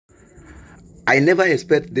I never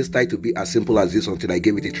expect this tie to be as simple as this until I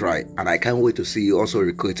gave it a try, and I can't wait to see you also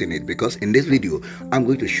recreating it, because in this video I'm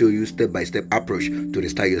going to show you step-by-step approach to the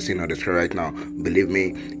style you're seeing on the screen right now. Believe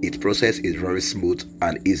me, its process is very smooth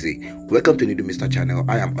and easy. Welcome to Nidu Mr. channel.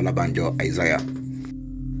 I am Olabanjo Isaiah.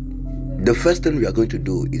 The first thing we are going to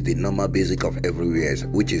do is the normal basic of everywhere,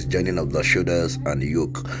 which is joining of the shoulders and the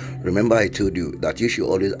yoke. Remember, I told you that you should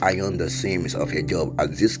always iron the seams of your job,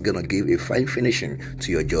 as this is gonna give a fine finishing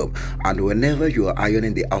to your job. And whenever you are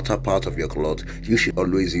ironing the outer part of your cloth, you should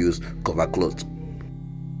always use cover cloth.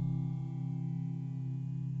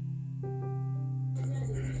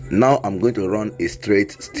 Now I'm going to run a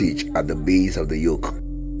straight stitch at the base of the yoke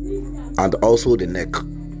and also the neck.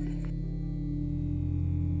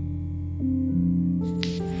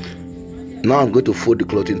 Now I'm going to fold the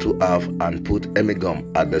cloth into half and put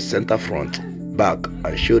gum at the center front, back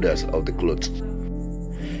and shoulders of the cloth.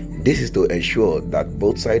 This is to ensure that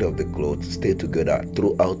both sides of the cloth stay together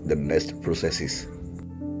throughout the next processes.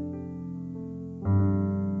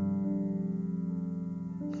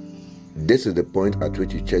 This is the point at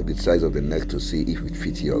which you check the size of the neck to see if it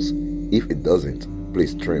fits yours. If it doesn't,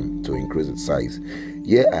 please trim to increase its size.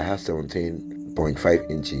 Here I have 17.5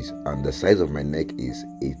 inches and the size of my neck is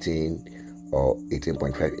 18 or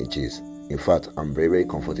 18.5 inches. In fact, I'm very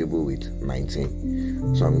comfortable with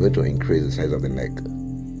 19, so I'm going to increase the size of the neck.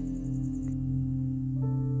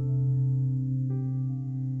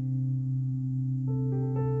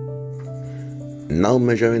 Now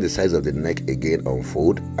measuring the size of the neck again on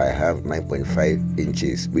fold, I have 9.5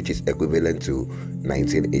 inches, which is equivalent to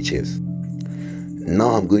 19 inches. Now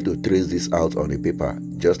I'm going to trace this out on a paper,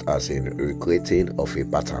 just as in recreating of a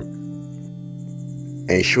pattern.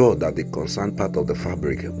 Ensure that the concerned part of the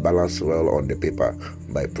fabric balances well on the paper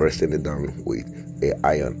by pressing it down with an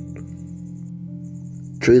iron.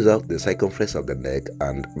 Trace out the circumference of the neck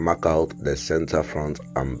and mark out the center, front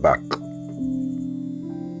and back.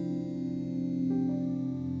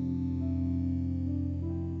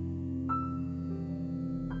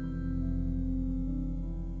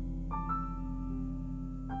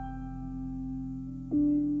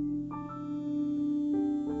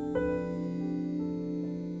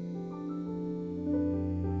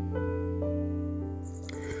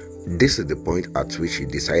 This is the point at which you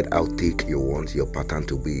decide how thick you want your pattern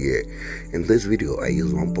to be here. In this video, I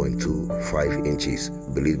use 1.25 inches.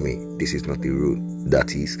 Believe me, this is not a rule.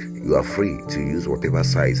 That is, you are free to use whatever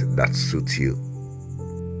size that suits you.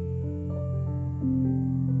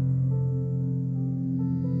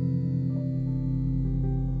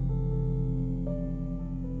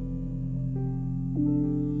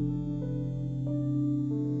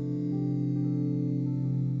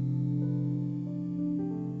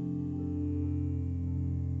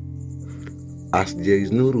 As there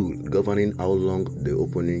is no rule governing how long the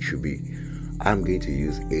opening should be, I'm going to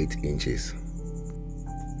use 8 inches.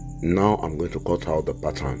 Now I'm going to cut out the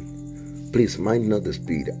pattern. Please mind not the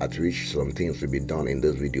speed at which some things will be done in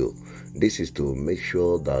this video. This is to make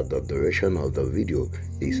sure that the duration of the video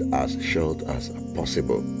is as short as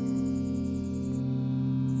possible.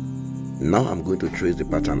 Now I'm going to trace the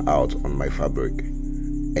pattern out on my fabric.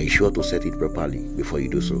 Ensure to set it properly before you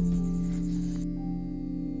do so.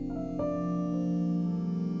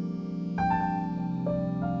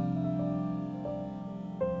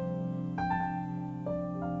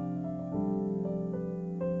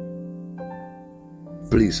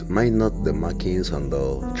 Please mind not the markings on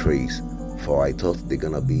the trace, for I thought they're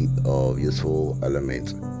gonna be of useful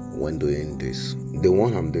element when doing this. The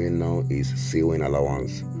one I'm doing now is sewing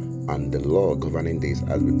allowance, and the law governing this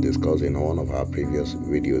has been discussed in one of our previous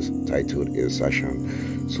videos titled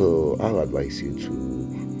Insertion. So I'll advise you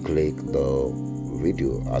to click the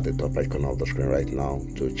video at the top right corner of the screen right now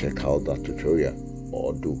to check out that tutorial,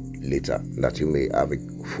 or do later, that you may have a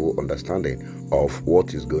full understanding of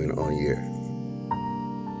what is going on here.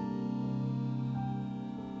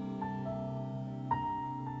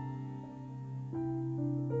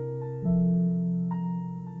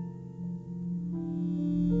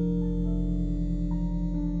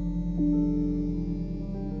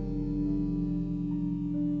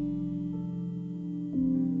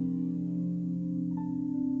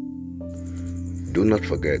 Do not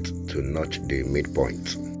forget to notch the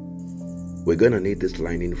midpoint. We're gonna need this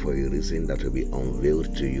lining for a reason that will be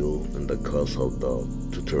unveiled to you in the course of the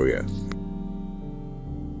tutorial.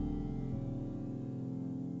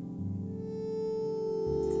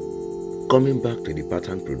 Coming back to the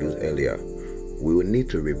pattern produced earlier, we will need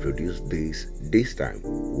to reproduce this time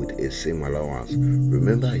with a seam allowance.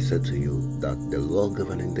 Remember, I said to you that the law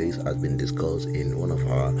governing this has been discussed in one of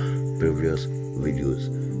our previous videos.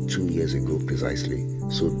 2 years ago precisely.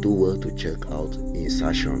 So do well to check out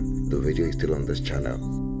Insertion. The video is still on this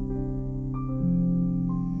channel.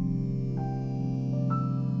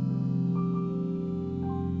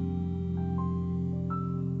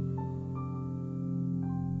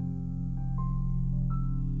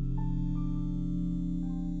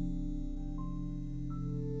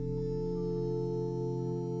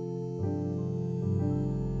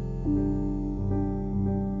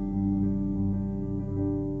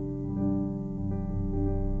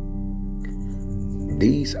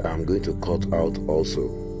 These I'm going to cut out also.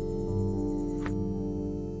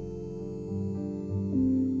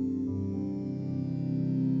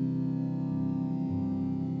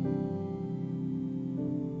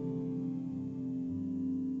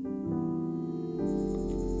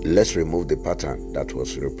 Let's remove the pattern that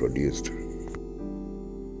was reproduced.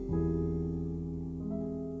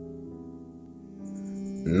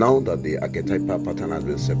 Now that the archetypal pattern has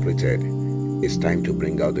been separated, it's time to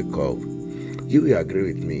bring out the curve. You will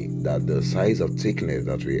agree with me that the size of thickness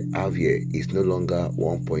that we have here is no longer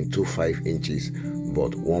 1.25 inches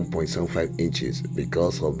but 1.75 inches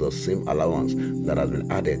because of the seam allowance that has been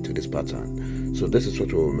added to this pattern. So this is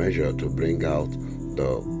what we will measure to bring out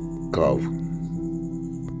the curve.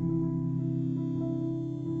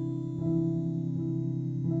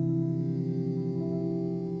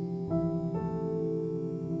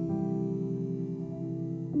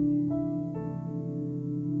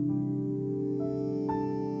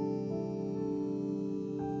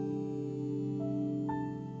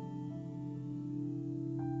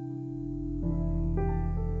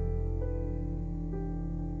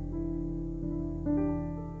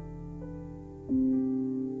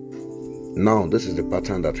 Now this is the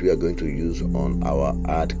pattern that we are going to use on our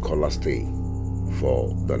add collar stay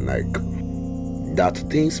for the neck. That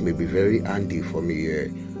things may be very handy for me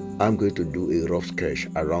here. I'm going to do a rough sketch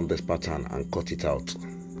around this pattern and cut it out.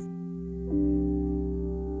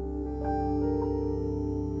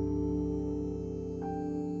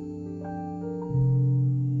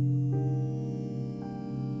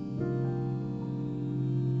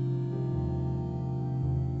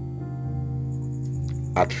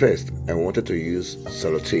 At first, I wanted to use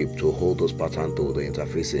sellotape to hold those patterns to the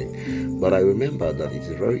interfacing, but I remember that it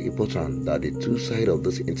is very important that the two sides of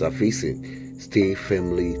this interfacing stay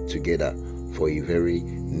firmly together for a very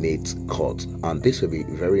neat cut, and this will be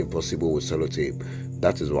very impossible with sellotape.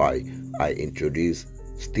 That is why I introduced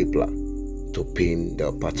stapler to pin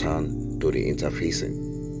the pattern to the interfacing.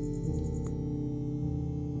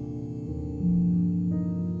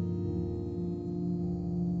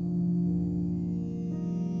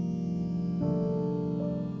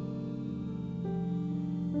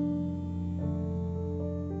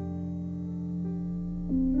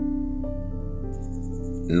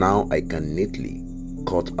 Now I can neatly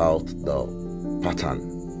cut out the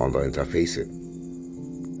pattern on the interfacing.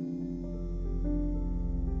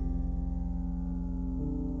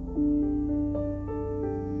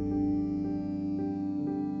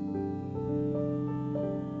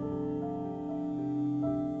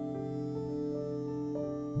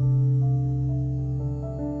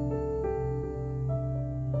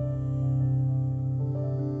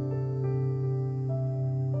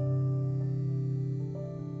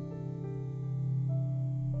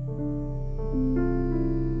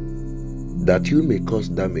 That you may cause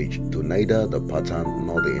damage to neither the pattern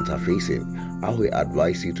nor the interfacing, I will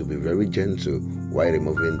advise you to be very gentle while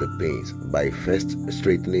removing the pins by first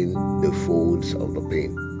straightening the folds of the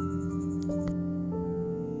pin.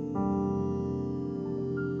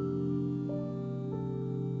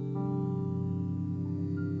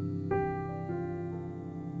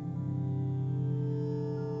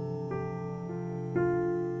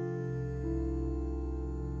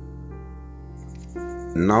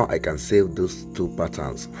 Now I can save those two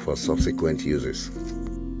patterns for subsequent uses.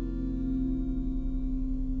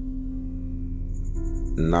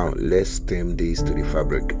 Now let's stem these to the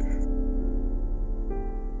fabric.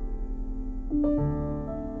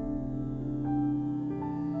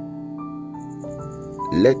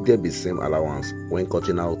 Let there be seam allowance when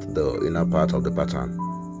cutting out the inner part of the pattern,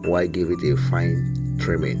 while give it a fine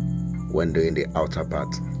trimming when doing the outer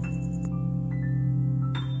part.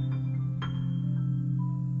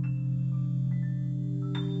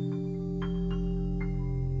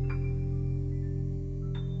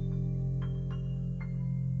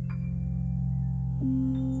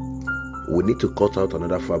 We need to cut out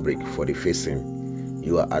another fabric for the facing.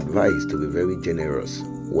 You are advised to be very generous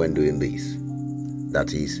when doing this.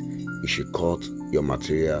 That is, you should cut your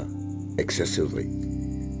material excessively.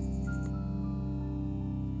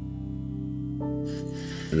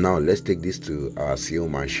 Now let's take this to our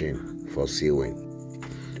sewing machine for sewing.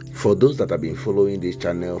 For those that have been following this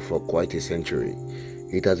channel for quite a century,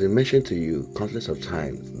 it has been mentioned to you countless of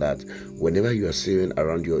times that whenever you are sewing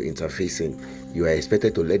around your interfacing, you are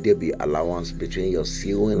expected to let there be allowance between your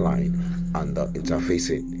sewing line and the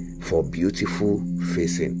interfacing for beautiful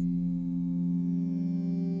facing.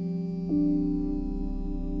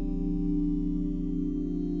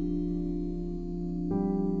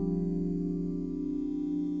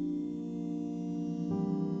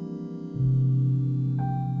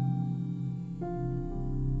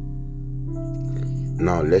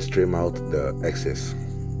 Now let's trim out the excess.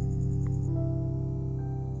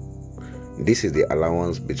 This is the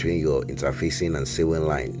allowance between your interfacing and sewing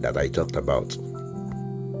line that I talked about.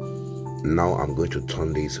 Now I'm going to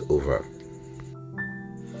turn this over.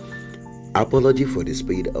 Apology for the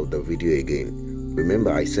speed of the video again.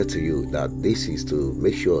 Remember, I said to you that this is to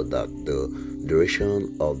make sure that the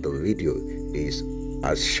duration of the video is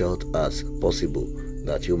as short as possible,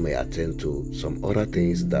 that you may attend to some other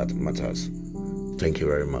things that matters. Thank you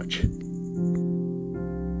very much.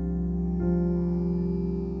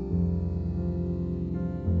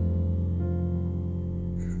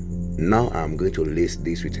 Now I'm going to lace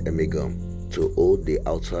this with gum to hold the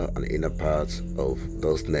outer and inner parts of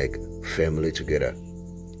those neck firmly together.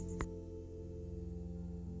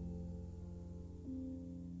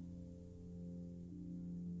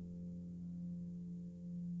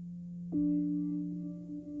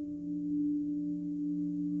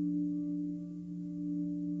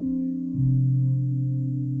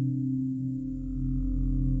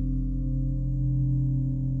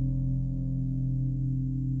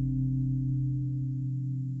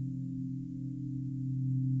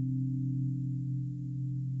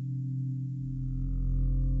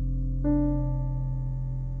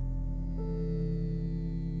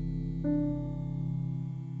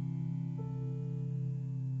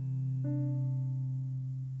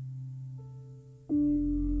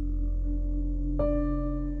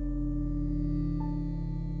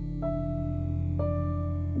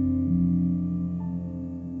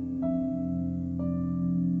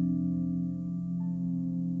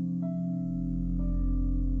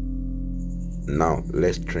 Now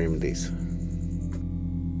let's trim this.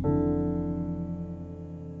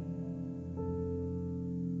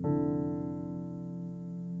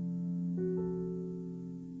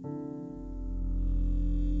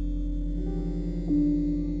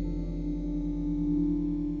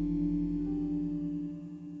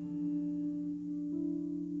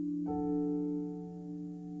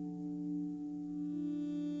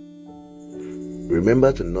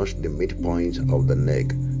 Remember to notch the midpoint of the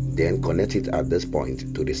neck, then connect it at this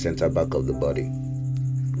point to the center back of the body.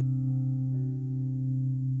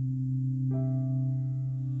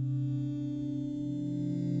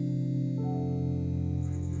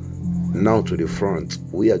 Now to the front,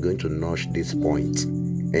 we are going to notch this point.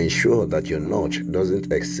 Ensure that your notch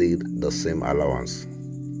doesn't exceed the same allowance.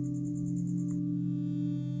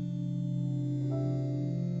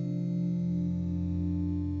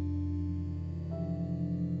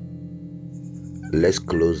 Let's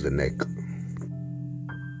close the neck.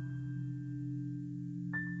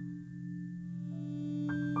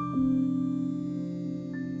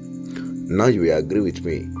 Now you will agree with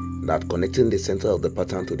me that connecting the center of the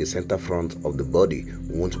pattern to the center front of the body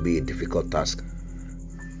won't be a difficult task.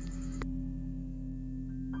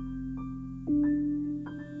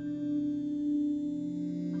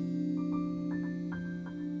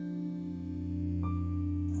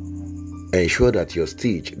 Ensure that your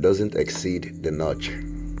stitch doesn't exceed the notch.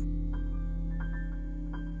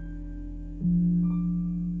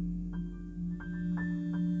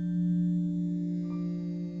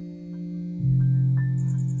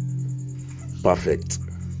 Perfect,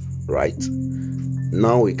 right?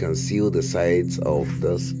 Now we can seal the sides of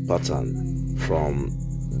this pattern from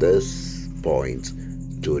this point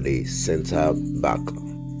to the center back.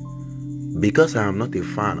 Because I am not a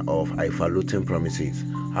fan of highfalutin promises,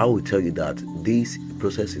 I will tell you that this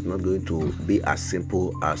process is not going to be as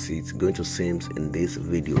simple as it's going to seem in this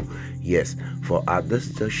video. Yes, for at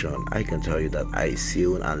this junction, I can tell you that I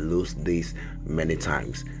sealed and loosed this many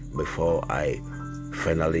times before I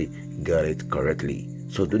finally got it correctly.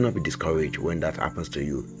 So do not be discouraged when that happens to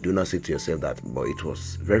you. Do not say to yourself that, but it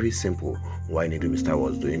was very simple, why need Mr.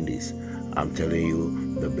 was doing this? I'm telling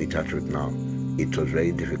you the bitter truth now. It was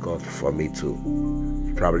very difficult for me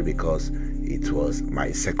too, probably because it was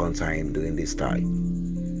my second time doing this style.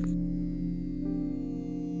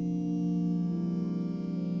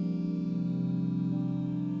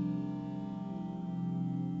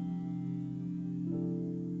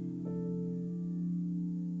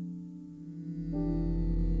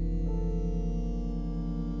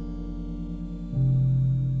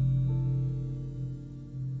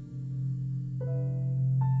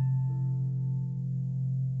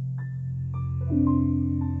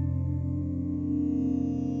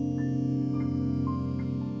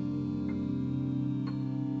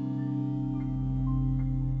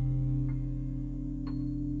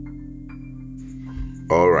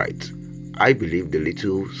 Alright, I believe the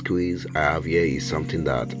little squeeze I have here is something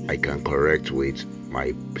that I can correct with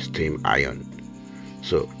my steam iron.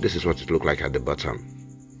 So this is what it looks like at the bottom.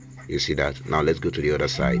 You see that? Now let's go to the other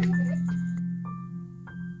side.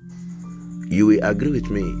 You will agree with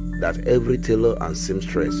me that every tailor and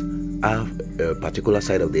seamstress have a particular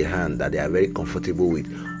side of their hand that they are very comfortable with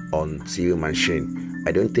on sewing machine.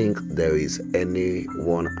 I don't think there is any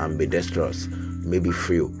one ambidextrous, maybe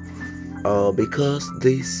few. Because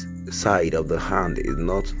this side of the hand is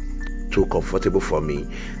not too comfortable for me,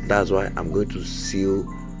 that's why I'm going to sew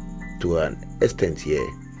to an extent here,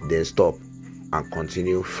 then stop and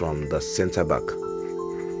continue from the center back.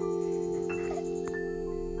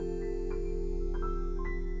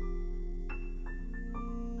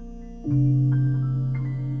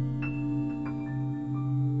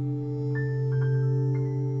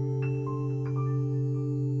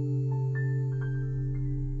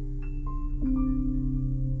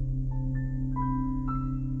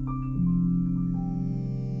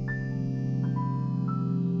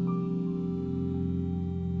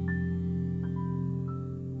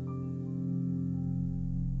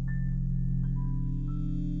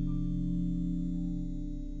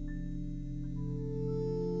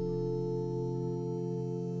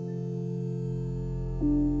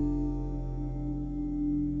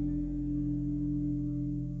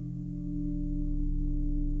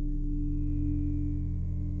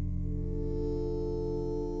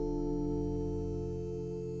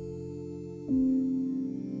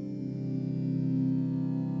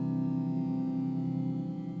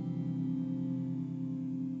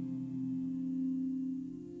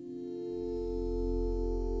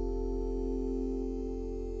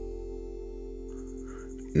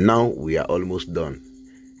 Now we are almost done.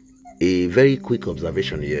 A very quick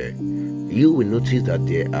observation here. You will notice that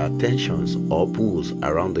there are tensions or pulls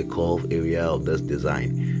around the curve area of this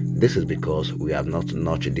design. This is because we have not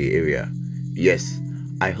notched the area. Yes,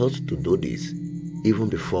 I had to do this even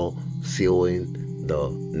before sewing the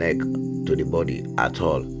neck to the body at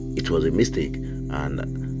all. It was a mistake,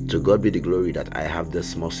 and to God be the glory that I have the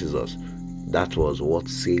small scissors. That was what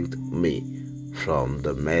saved me from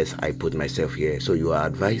the mess I put myself here. So you are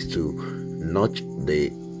advised to notch the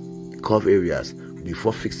curve areas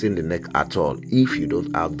before fixing the neck at all if you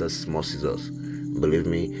don't have the small scissors. Believe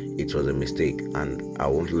me, it was a mistake, and I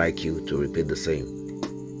won't like you to repeat the same.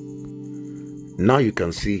 Now you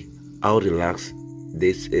can see how relaxed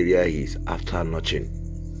this area is after notching.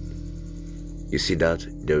 You see that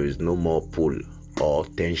there is no more pull or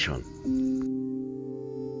tension.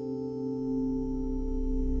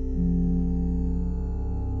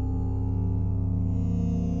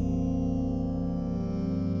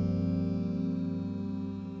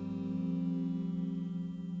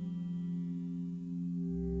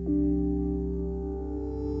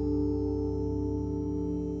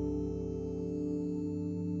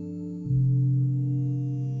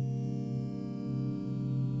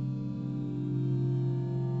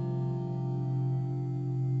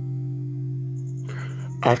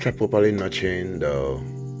 After properly notching the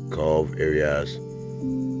curve areas,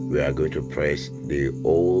 we are going to press the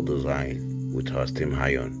whole design with our steam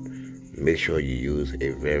iron. Make sure you use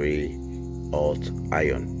a very hot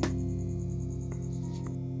iron.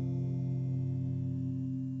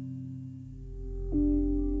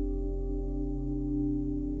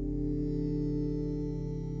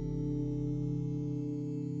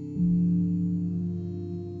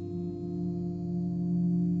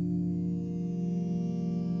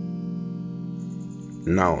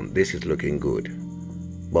 Now this is looking good,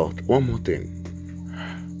 but one more thing,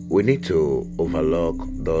 we need to overlock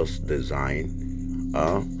those design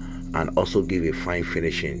and also give a fine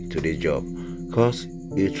finishing to this job, because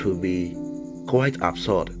it will be quite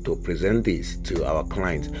absurd to present this to our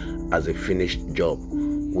clients as a finished job.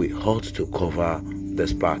 We ought to cover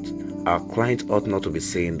this part. Our clients ought not to be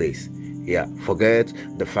saying this. Yeah, forget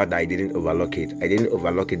the fact that I didn't overlock it. I didn't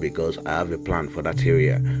overlock it because I have a plan for that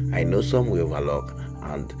area. I know some will overlock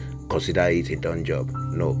and consider it a done job.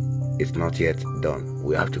 No, it's not yet done.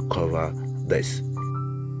 We have to cover this.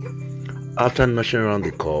 After notching around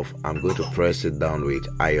the curve, I'm going to press it down with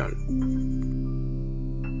iron.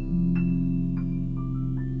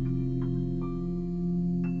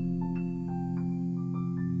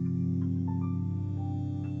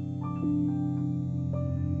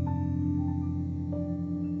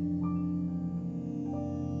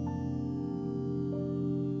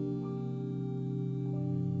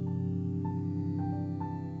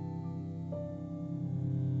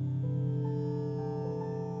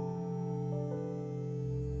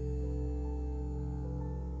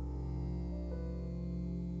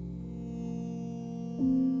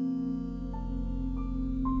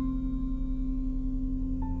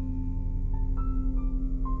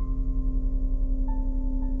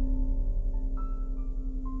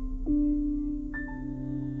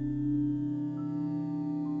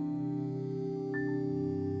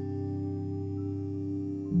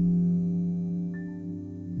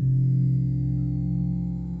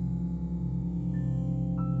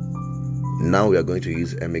 Now we are going to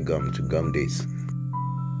use Emi gum to gum this.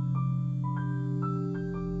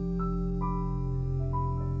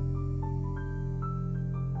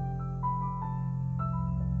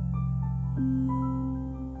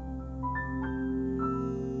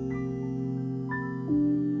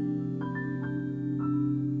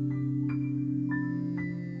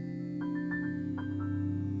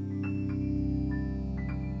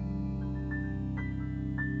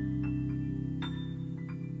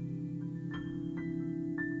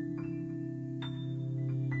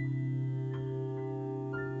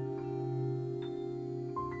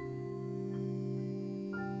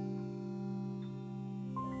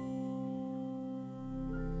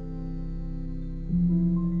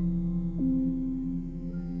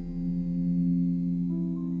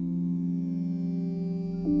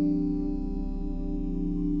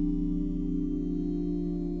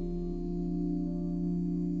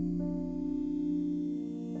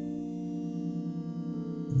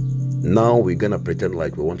 Now we're gonna pretend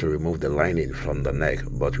like we want to remove the lining from the neck,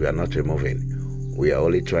 but we are not removing. We are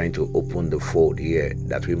only trying to open the fold here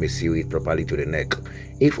that we may sew it properly to the neck.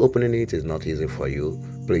 If opening it is not easy for you,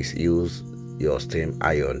 please use your steam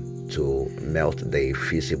iron to melt the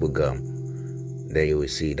fusible gum. Then you will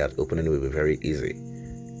see that opening will be very easy.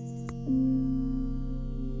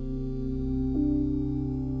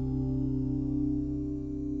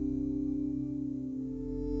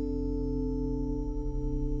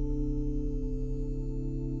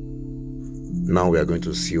 Now we are going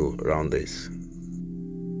to sew around this.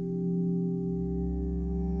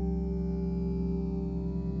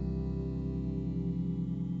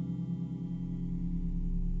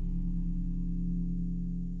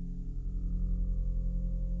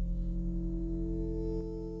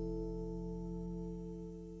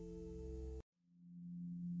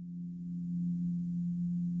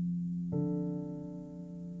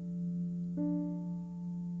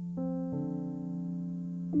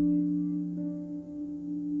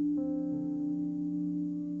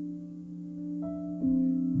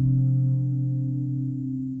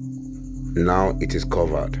 Now it is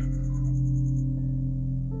covered.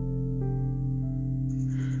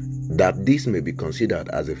 That this may be considered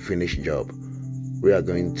as a finished job, we are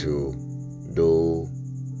going to do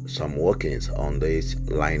some workings on this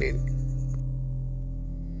lining.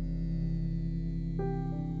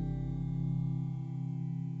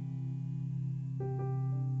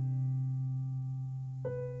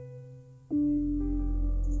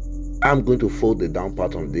 I'm going to fold the down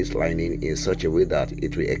part of this lining in such a way that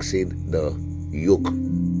it will exceed the yoke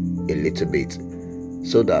a little bit,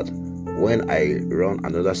 so that when I run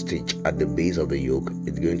another stitch at the base of the yoke,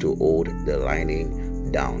 it's going to hold the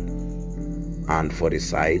lining down. And for the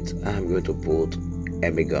sides, I'm going to put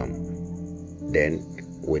Emi gum. Then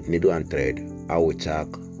with needle and thread, I will tack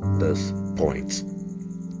this point.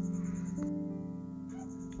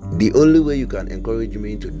 The only way you can encourage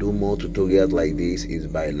me to do more tutorials like this is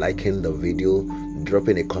by liking the video,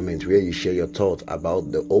 dropping a comment where you share your thoughts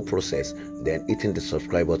about the whole process, then hitting the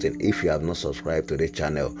subscribe button if you have not subscribed to this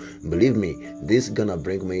channel. Believe me, this is gonna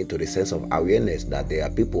bring me to the sense of awareness that there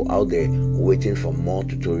are people out there waiting for more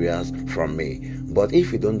tutorials from me. But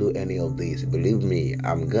if you don't do any of this, believe me,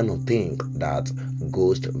 I'm gonna think that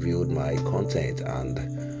ghost viewed my content and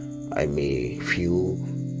I may feel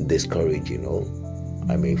discouraged,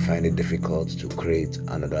 I may find it difficult to create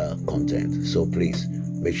another content. So please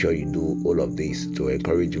make sure you do all of this to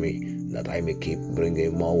encourage me, that I may keep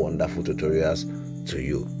bringing more wonderful tutorials to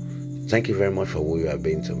you. Thank you very much for who you have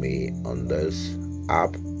been to me on this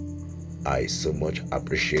app. I so much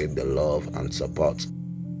appreciate the love and support.